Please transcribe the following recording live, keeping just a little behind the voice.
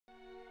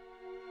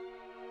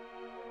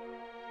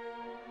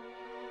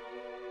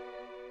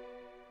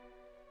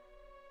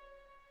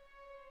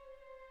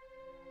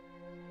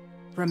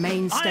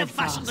Remain I have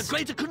steadfast. fashioned the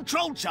greater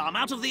control charm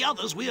out of the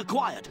others we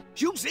acquired.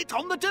 Use it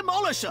on the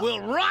Demolisher. We'll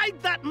ride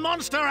that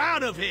monster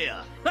out of here.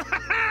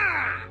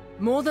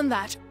 More than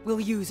that,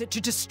 we'll use it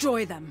to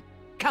destroy them.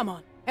 Come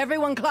on,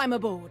 everyone climb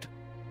aboard.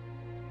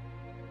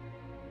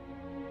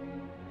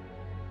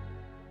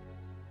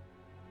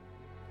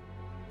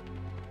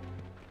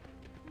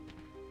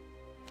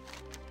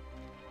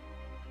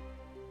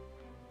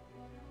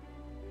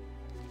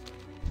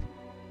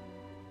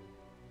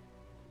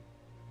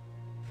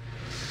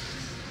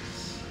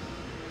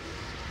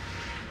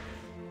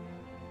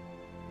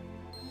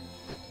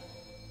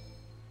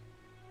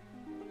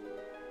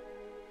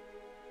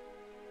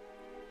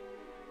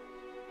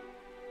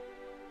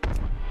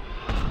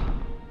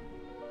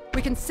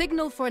 We can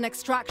signal for an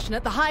extraction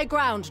at the high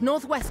ground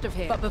northwest of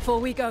here. But before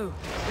we go,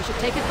 we should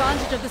take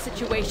advantage of the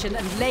situation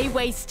and lay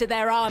waste to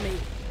their army.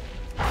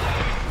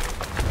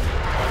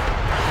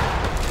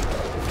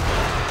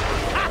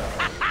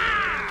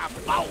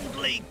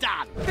 Boldly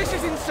done! This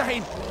is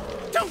insane!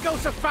 Don't go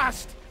so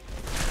fast!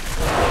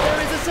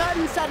 There is a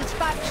certain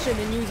satisfaction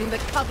in using the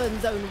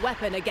Coven's own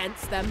weapon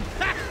against them.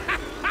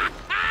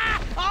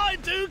 I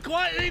do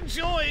quite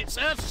enjoy its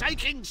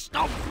earth-shaking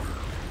stomp!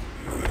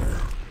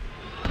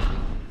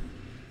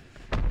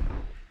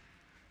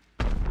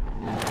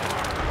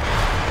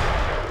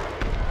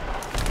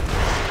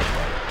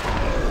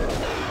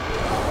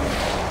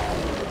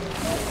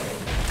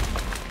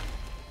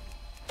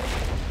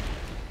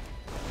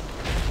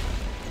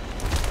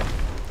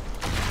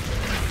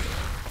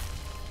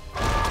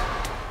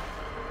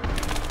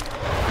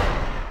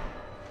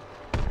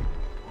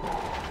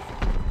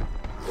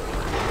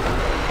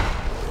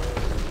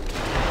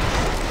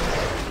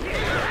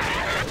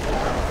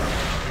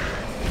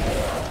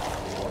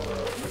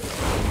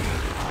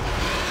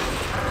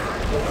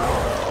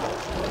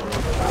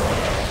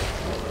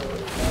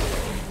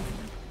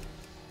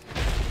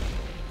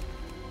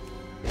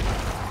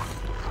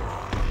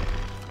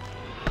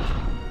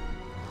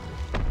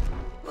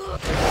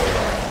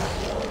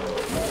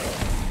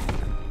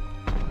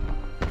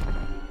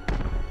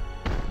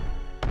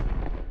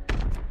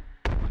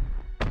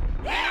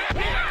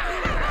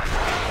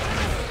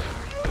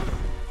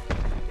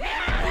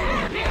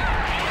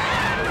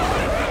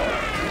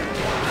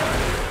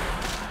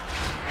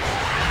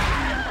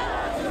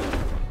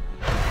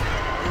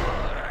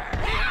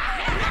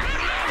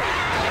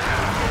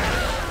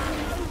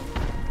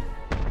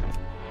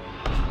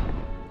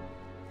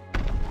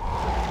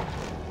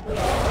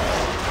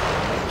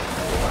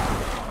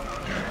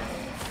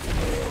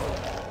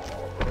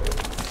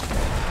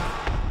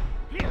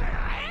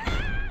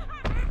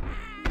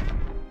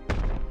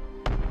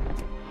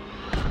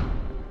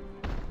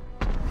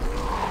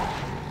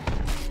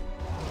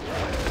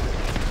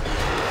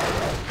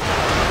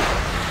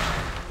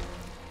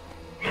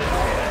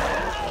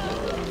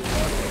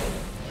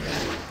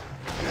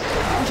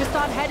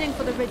 Heading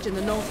for the ridge in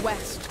the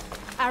northwest.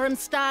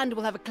 Aram's stand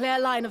will have a clear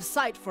line of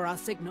sight for our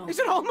signal. Is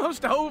it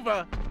almost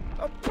over?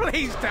 Oh,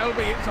 please tell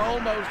me it's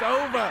almost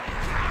over!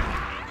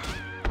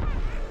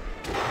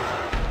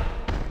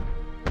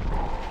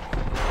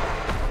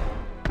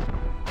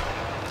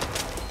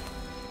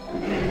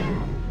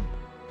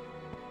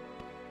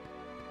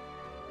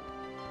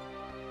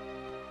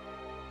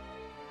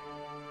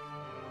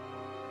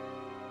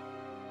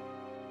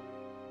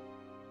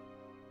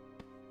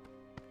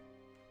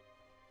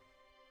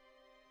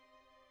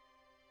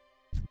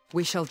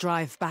 We shall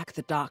drive back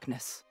the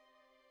darkness.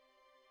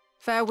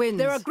 Fair winds.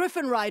 There are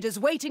Griffin riders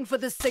waiting for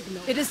the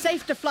signal. It is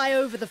safe to fly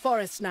over the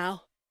forest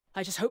now.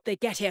 I just hope they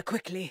get here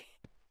quickly.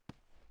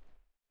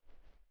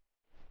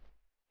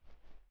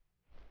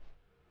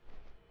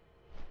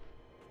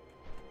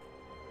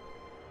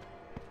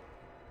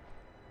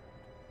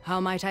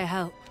 How might I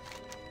help?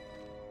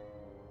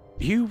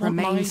 You want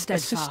Remain my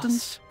steadfast.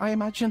 assistance, I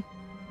imagine?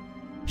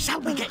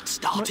 Shall we get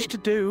started? Much to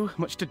do,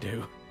 much to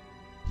do.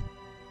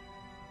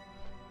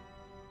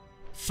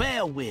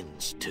 Fair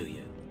winds to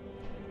you.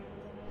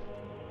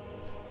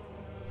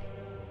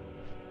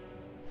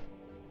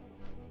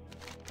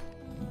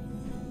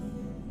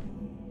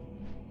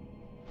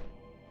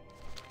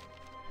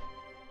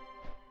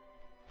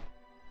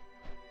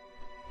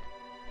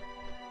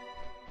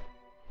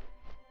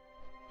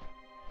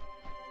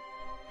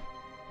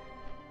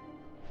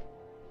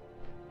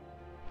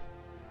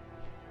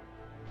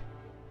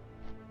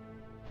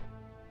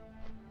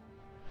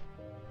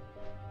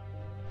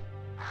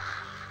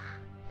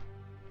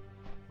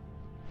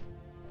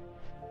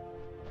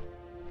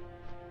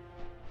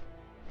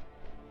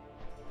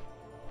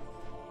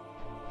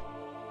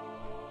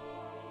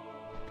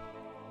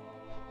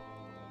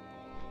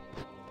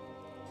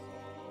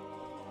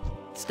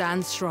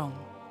 Stand strong.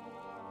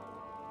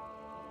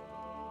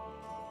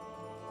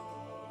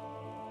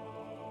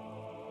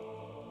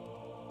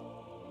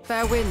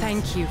 Fair wind.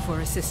 Thank you for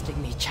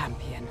assisting me,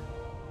 champion.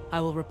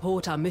 I will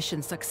report our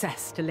mission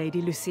success to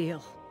Lady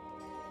Lucille.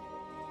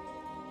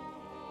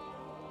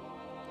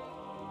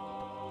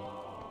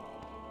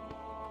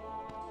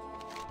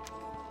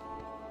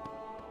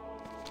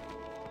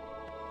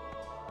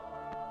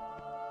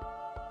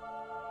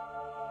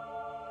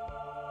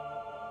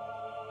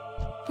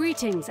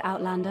 Greetings,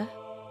 Outlander.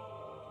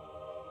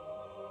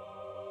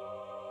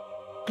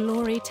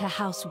 Glory to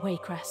House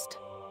Waycrest.